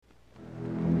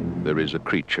There is a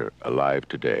creature alive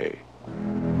today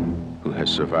who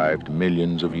has survived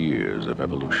millions of years of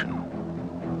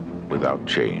evolution without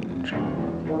change,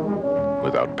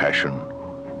 without passion,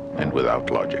 and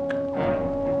without logic.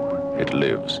 It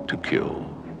lives to kill.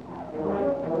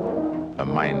 A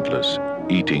mindless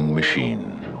eating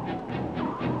machine.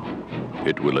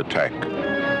 It will attack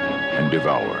and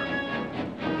devour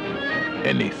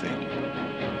anything.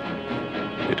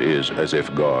 It is as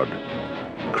if God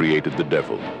created the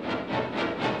devil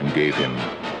and gave him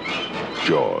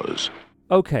jaws.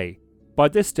 Okay, by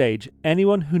this stage,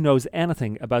 anyone who knows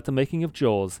anything about the making of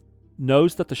Jaws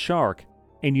knows that the shark,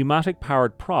 a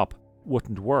pneumatic-powered prop,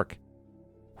 wouldn't work,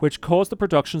 which caused the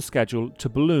production schedule to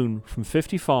balloon from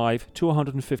 55 to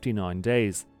 159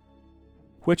 days,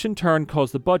 which in turn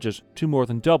caused the budget to more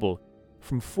than double,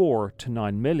 from 4 to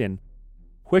 9 million,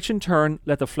 which in turn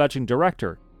led the fledgling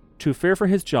director to fear for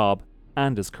his job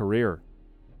and his career.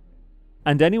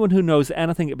 And anyone who knows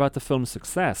anything about the film's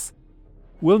success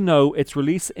will know its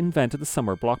release invented the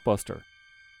summer blockbuster.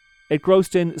 It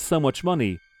grossed in so much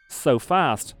money, so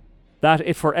fast, that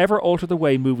it forever altered the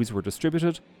way movies were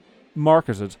distributed,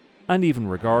 marketed, and even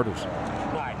regarded.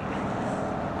 Martin,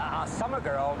 a summer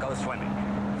girl goes swimming.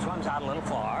 Swims out a little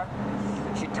far.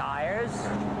 She tires.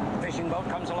 Fishing boat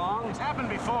comes along. It's happened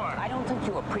before. I don't think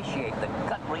you appreciate the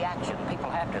gut reaction people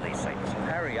have to these things.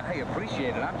 Harry, I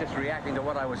appreciate it. I'm just reacting to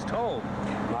what I was told.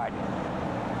 Martin,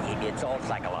 it's all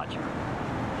psychological.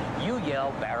 You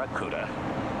yell barracuda.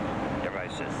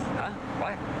 Everybody says, huh?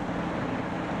 What?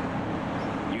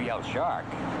 You yell shark.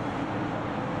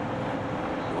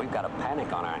 We've got a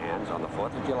panic on our hands on the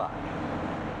 4th of July.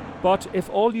 But if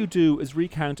all you do is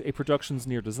recount a production's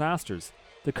near disasters,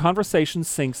 the conversation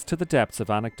sinks to the depths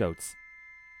of anecdotes.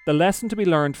 The lesson to be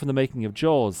learned from the making of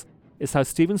Jaws is how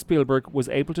Steven Spielberg was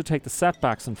able to take the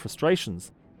setbacks and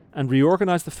frustrations and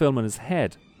reorganize the film in his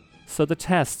head, so the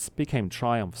tests became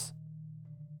triumphs.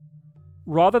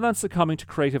 Rather than succumbing to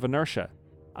creative inertia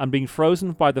and being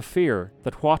frozen by the fear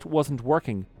that what wasn't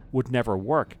working would never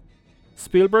work,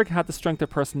 Spielberg had the strength of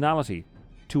personality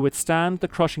to withstand the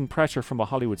crushing pressure from a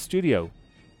Hollywood studio,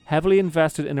 heavily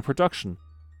invested in a production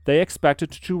they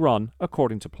expected to run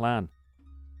according to plan.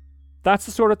 That's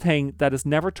the sort of thing that is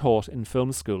never taught in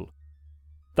film school.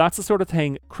 That's the sort of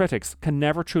thing critics can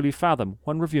never truly fathom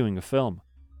when reviewing a film.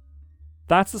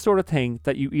 That's the sort of thing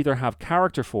that you either have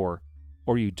character for,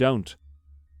 or you don't.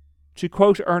 To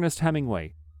quote Ernest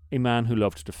Hemingway, a man who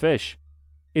loved to fish,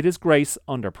 it is grace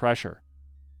under pressure.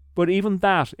 But even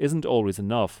that isn't always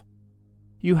enough.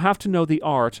 You have to know the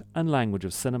art and language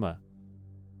of cinema.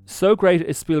 So great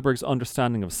is Spielberg's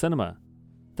understanding of cinema,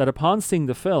 that upon seeing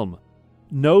the film,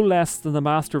 no less than the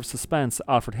master of suspense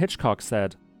Alfred Hitchcock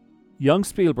said, "Young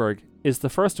Spielberg is the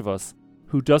first of us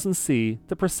who doesn't see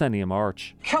the proscenium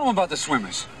arch." Tell them about the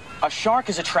swimmers. A shark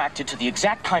is attracted to the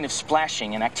exact kind of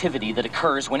splashing and activity that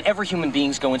occurs whenever human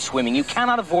beings go in swimming. You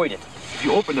cannot avoid it. If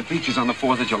you open the beaches on the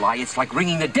 4th of July, it's like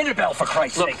ringing the dinner bell, for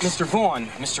Christ's Look, sake.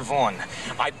 Mr. Vaughn,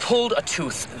 I pulled a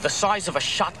tooth the size of a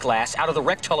shot glass out of the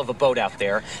wrecked hull of a boat out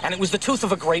there, and it was the tooth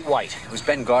of a great white. It was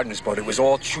Ben Gardner's boat. It was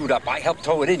all chewed up. I helped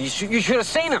tow it in. You should have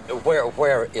seen him.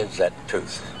 Where is that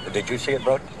tooth? Did you see it,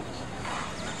 Brody?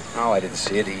 No, I didn't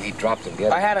see it. He dropped it.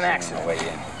 I had an accident. On the way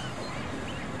in.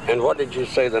 And what did you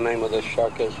say the name of this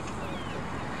shark is?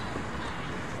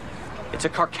 It's a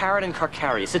Carcharodon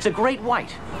carcharias. It's a great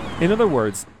white. In other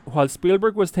words, while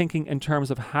Spielberg was thinking in terms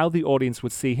of how the audience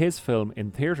would see his film in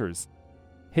theatres,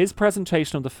 his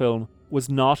presentation of the film was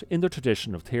not in the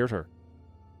tradition of theatre.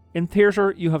 In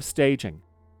theatre, you have staging.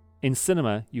 In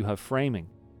cinema, you have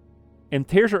framing. In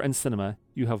theatre and cinema,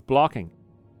 you have blocking.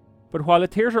 But while a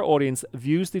theatre audience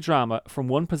views the drama from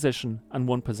one position and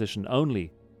one position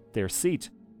only, their seat,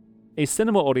 a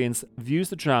cinema audience views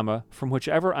the drama from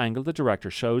whichever angle the director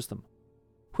shows them,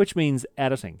 which means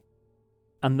editing.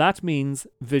 And that means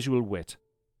visual wit.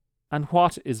 And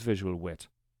what is visual wit?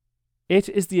 It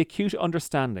is the acute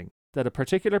understanding that a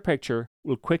particular picture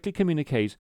will quickly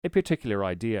communicate a particular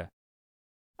idea.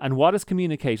 And what is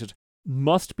communicated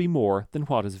must be more than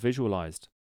what is visualized.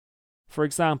 For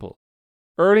example,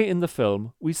 early in the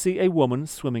film, we see a woman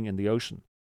swimming in the ocean.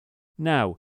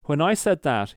 Now, when I said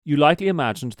that, you likely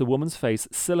imagined the woman's face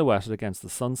silhouetted against the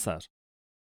sunset.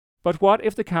 But what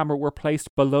if the camera were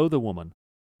placed below the woman,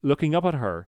 looking up at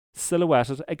her,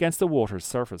 silhouetted against the water's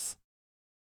surface?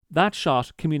 That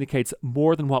shot communicates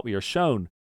more than what we are shown,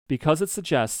 because it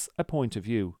suggests a point of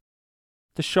view.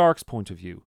 The shark's point of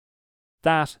view.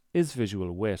 That is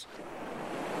visual wit.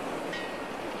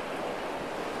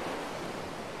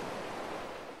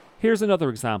 Here's another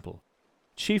example.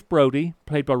 Chief Brody,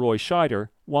 played by Roy Scheider,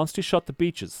 wants to shut the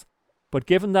beaches, But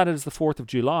given that it is the 4th of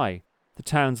July, the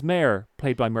town's mayor,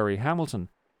 played by Murray Hamilton,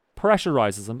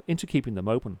 pressurises them into keeping them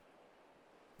open.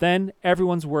 Then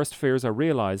everyone's worst fears are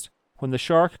realised when the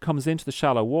shark comes into the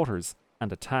shallow waters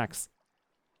and attacks.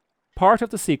 Part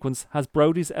of the sequence has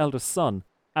Brody's eldest son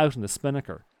out in the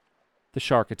spinnaker. The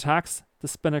shark attacks, the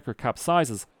spinnaker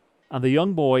capsizes, and the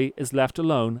young boy is left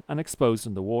alone and exposed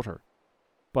in the water.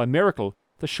 By miracle,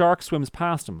 the shark swims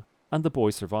past him, and the boy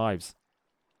survives.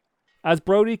 As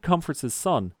Brody comforts his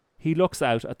son, he looks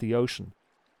out at the ocean.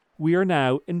 We are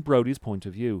now in Brody's point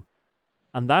of view,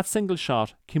 and that single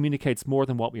shot communicates more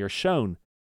than what we are shown,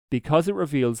 because it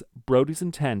reveals Brody's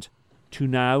intent to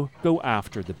now go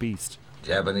after the beast.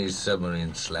 Japanese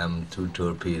submarine slammed 2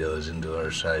 torpedoes into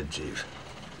our side, Chief.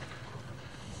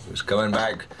 He was coming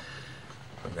back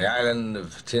from the island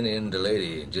of Tinian to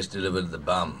Leyte and just delivered the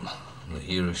bomb, the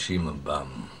Hiroshima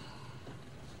bomb.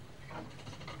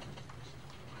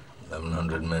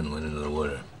 1,100 men went into the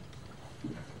water.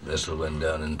 The vessel went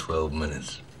down in 12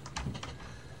 minutes.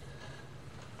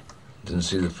 Didn't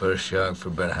see the first shark for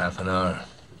about half an hour.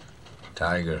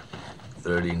 Tiger,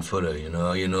 13-footer, you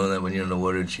know that when you're in the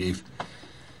water, Chief?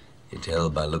 You tell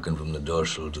by looking from the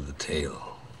dorsal to the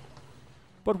tail.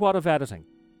 But what of editing?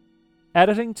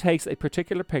 Editing takes a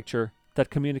particular picture that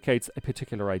communicates a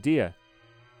particular idea,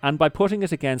 and by putting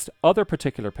it against other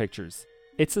particular pictures,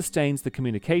 it sustains the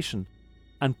communication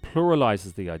and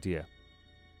pluralizes the idea.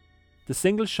 The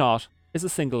single shot is a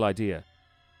single idea.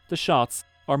 The shots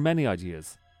are many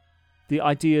ideas. The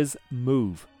ideas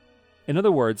move. In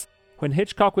other words, when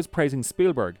Hitchcock was praising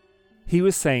Spielberg, he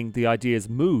was saying the ideas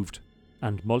moved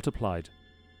and multiplied.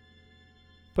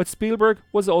 But Spielberg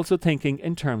was also thinking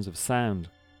in terms of sound,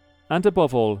 and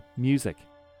above all, music.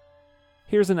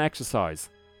 Here's an exercise.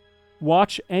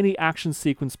 Watch any action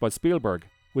sequence by Spielberg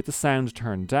with the sound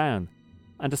turned down,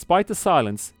 and despite the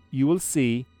silence, you will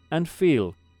see and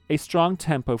feel a strong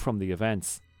tempo from the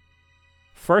events.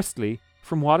 Firstly,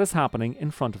 from what is happening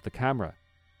in front of the camera.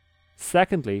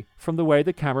 Secondly, from the way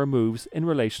the camera moves in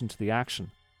relation to the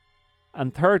action.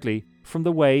 And thirdly, from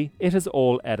the way it is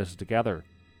all edited together.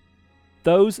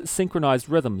 Those synchronized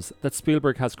rhythms that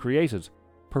Spielberg has created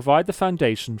provide the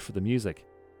foundation for the music.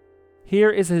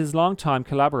 Here is his longtime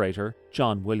collaborator,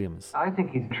 John Williams. I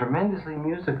think he's tremendously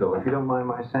musical, if you don't mind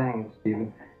my saying it,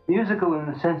 Stephen. Musical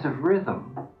in the sense of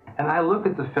rhythm. And I look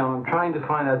at the film, I'm trying to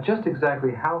find out just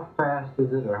exactly how fast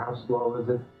is it or how slow is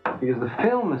it, because the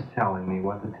film is telling me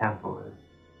what the tempo is.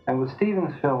 And with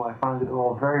Stephen's film, I find it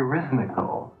all very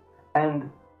rhythmical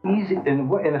and easy, in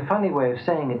a funny way of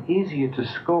saying it, easier to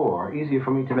score, easier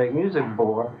for me to make music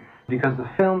for, because the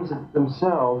films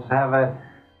themselves have a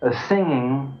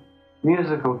singing,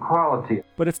 musical quality.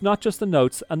 But it's not just the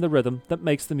notes and the rhythm that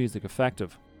makes the music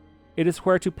effective. It is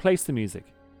where to place the music,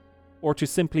 or to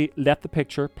simply let the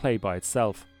picture play by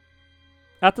itself.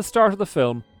 At the start of the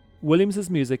film, Williams'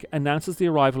 music announces the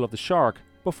arrival of the shark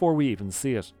before we even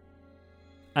see it.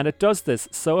 And it does this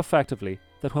so effectively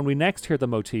that when we next hear the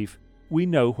motif, we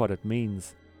know what it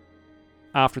means.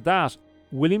 After that,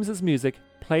 Williams' music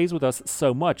plays with us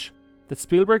so much that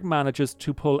Spielberg manages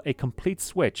to pull a complete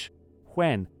switch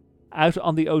when, out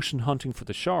on the ocean hunting for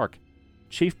the shark,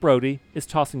 Chief Brody is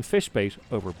tossing fish bait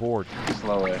overboard.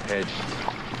 Slow ahead.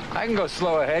 I can go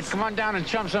slow ahead. Come on down and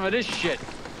chum some of this shit.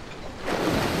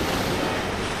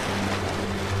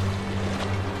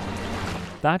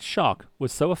 That shock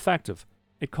was so effective,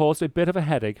 it caused a bit of a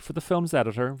headache for the film's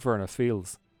editor, Verna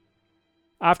Fields.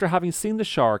 After having seen the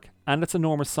shark and its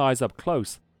enormous size up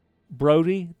close,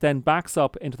 Brody then backs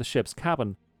up into the ship's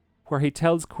cabin, where he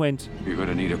tells Quint, "You're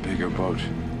gonna need a bigger boat."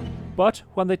 But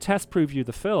when they test preview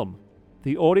the film,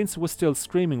 the audience was still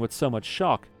screaming with so much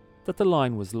shock that the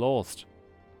line was lost.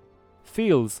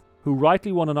 Fields, who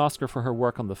rightly won an Oscar for her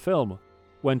work on the film,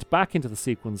 went back into the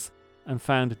sequence and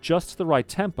found just the right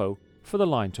tempo for the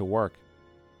line to work.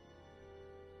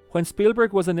 When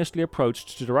Spielberg was initially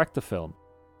approached to direct the film,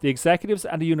 the executives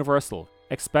at Universal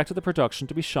expected the production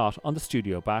to be shot on the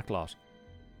studio backlot.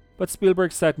 But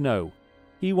Spielberg said no,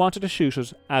 he wanted to shoot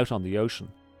it out on the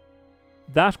ocean.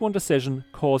 That one decision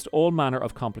caused all manner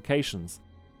of complications,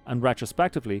 and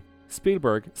retrospectively,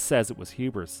 Spielberg says it was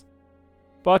hubris.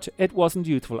 But it wasn't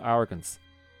youthful arrogance.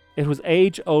 It was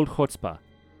age-old chutzpah,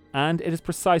 and it is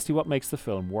precisely what makes the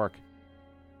film work.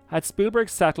 Had Spielberg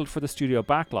settled for the studio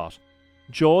backlot,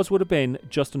 Jaws would have been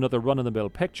just another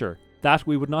run-of-the-mill picture that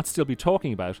we would not still be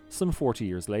talking about some 40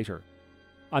 years later.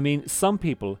 I mean, some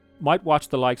people might watch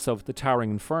the likes of The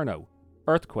Towering Inferno,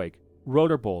 Earthquake,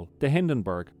 Rollerball, The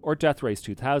Hindenburg, or Death Race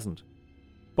 2000.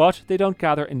 But they don't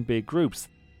gather in big groups,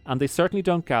 and they certainly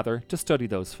don't gather to study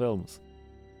those films.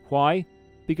 Why?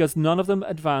 Because none of them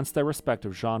advance their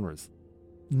respective genres.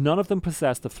 none of them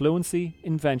possess the fluency,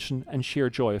 invention and sheer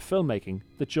joy of filmmaking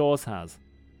that Jaws has.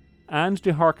 And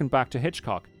to harken back to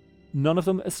Hitchcock, none of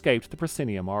them escaped the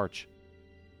proscenium arch.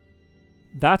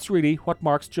 That's really what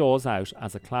marks Jaws out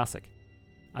as a classic,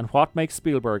 and what makes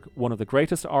Spielberg one of the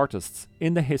greatest artists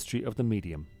in the history of the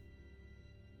medium.